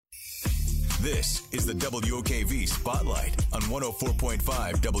This is the WOKV Spotlight on 104.5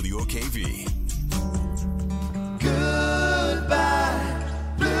 WOKV. Goodbye,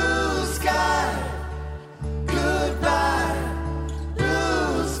 blue sky. Goodbye,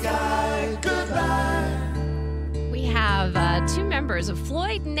 blue sky. Goodbye. We have two members of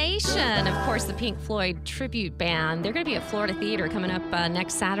Floyd Nation, of course, the Pink Floyd tribute band. They're going to be at Florida Theater coming up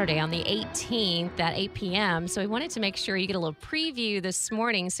next Saturday on the 18th at 8 p.m. So we wanted to make sure you get a little preview this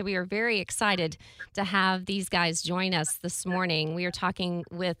morning. So we are very excited to have these guys join us this morning. We are talking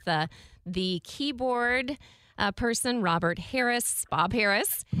with the keyboard person, Bob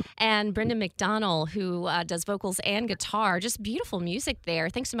Harris, and Brendon McDonnell, who does vocals and guitar. Just beautiful music there.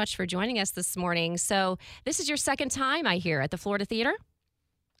 Thanks so much for joining us this morning. So this is your second time, I hear, at the Florida Theater?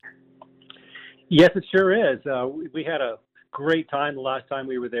 Yes, it sure is. We had a great time the last time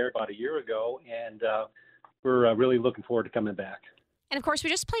we were there about a year ago, and we're really looking forward to coming back. And, of course, we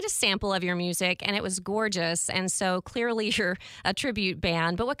just played a sample of your music, and it was gorgeous. And so clearly you're a tribute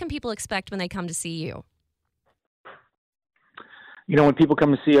band. But what can people expect when they come to see you? You know, when people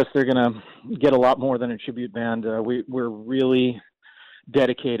come to see us, they're going to get a lot more than a tribute band. We're really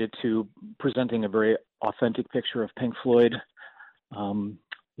dedicated to presenting a very authentic picture of Pink Floyd,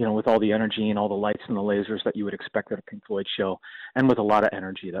 you know, with all the energy and all the lights and the lasers that you would expect at a Pink Floyd show, and with a lot of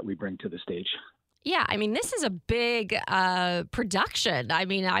energy that we bring to the stage. Yeah, I mean, this is a big production. I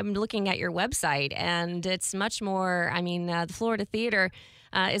mean, I'm looking at your website, and it's much more, the Florida Theater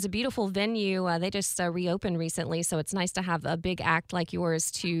is a beautiful venue. They just reopened recently, so it's nice to have a big act like yours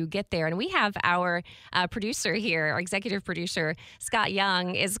to get there. And we have our producer here, our executive producer, Scott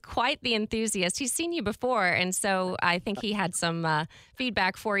Young, is quite the enthusiast. He's seen you before, and so I think he had some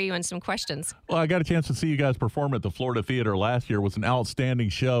feedback for you and some questions. Well, I got a chance to see you guys perform at the Florida Theater last year. It was an outstanding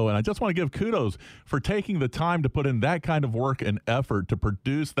show, and I just want to give kudos for taking the time to put in that kind of work and effort to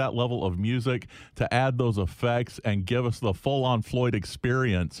produce that level of music, to add those effects, and give us the full-on Floyd experience.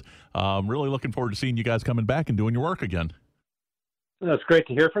 Really looking forward to seeing you guys coming back and doing your work again. That's great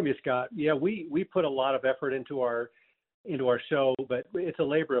to hear from you, Scott. Yeah, we put a lot of effort into our show, but it's a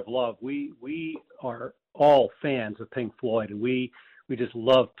labor of love. We are all fans of Pink Floyd, and we just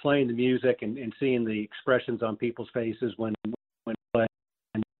love playing the music and seeing the expressions on people's faces when playing,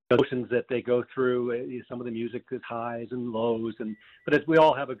 and the emotions that they go through. Some of the music is highs and lows, but we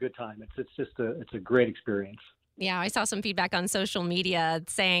all have a good time. It's a great experience. Yeah, I saw some feedback on social media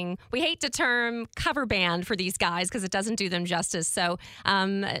saying we hate the term cover band for these guys because it doesn't do them justice. So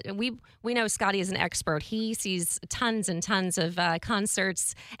we know Scotty is an expert. He sees tons and tons of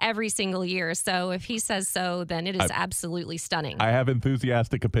concerts every single year. So if he says so, then it is absolutely stunning. I have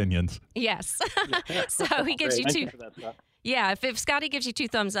enthusiastic opinions. Yes. So he gives you two. Yeah, if Scotty gives you two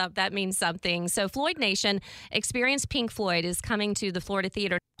thumbs up, that means something. So Floyd Nation Experience Pink Floyd is coming to the Florida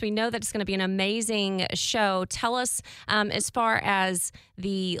Theater. We know that it's going to be an amazing show. Tell us as far as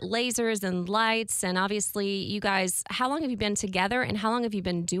the lasers and lights, and obviously you guys, how long have you been together and how long have you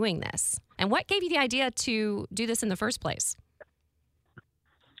been doing this? And what gave you the idea to do this in the first place?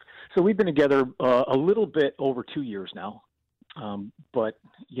 So we've been together a little bit over 2 years now. But,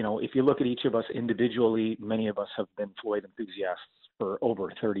 you know, if you look at each of us individually, many of us have been Floyd enthusiasts for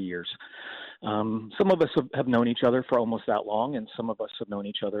over 30 years. Some of us have known each other for almost that long, and some of us have known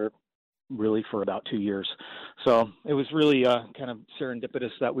each other really for about 2 years. So it was really kind of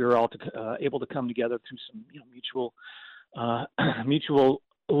serendipitous that we were all able to come together through some mutual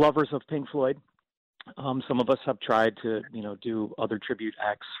lovers of Pink Floyd. Some of us have tried to, do other tribute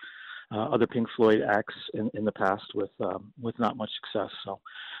acts, other Pink Floyd acts in the past with not much success. So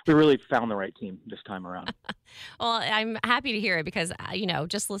we really found the right team this time around. Well, I'm happy to hear it because,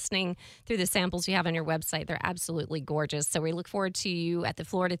 just listening through the samples you have on your website, they're absolutely gorgeous. So we look forward to you at the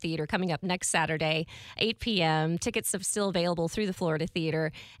Florida Theater coming up next Saturday, 8 p.m. Tickets are still available through the Florida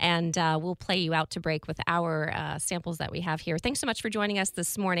Theater, and we'll play you out to break with our samples that we have here. Thanks so much for joining us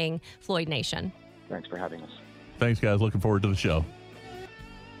this morning, Floyd Nation. Thanks for having us. Thanks, guys. Looking forward to the show.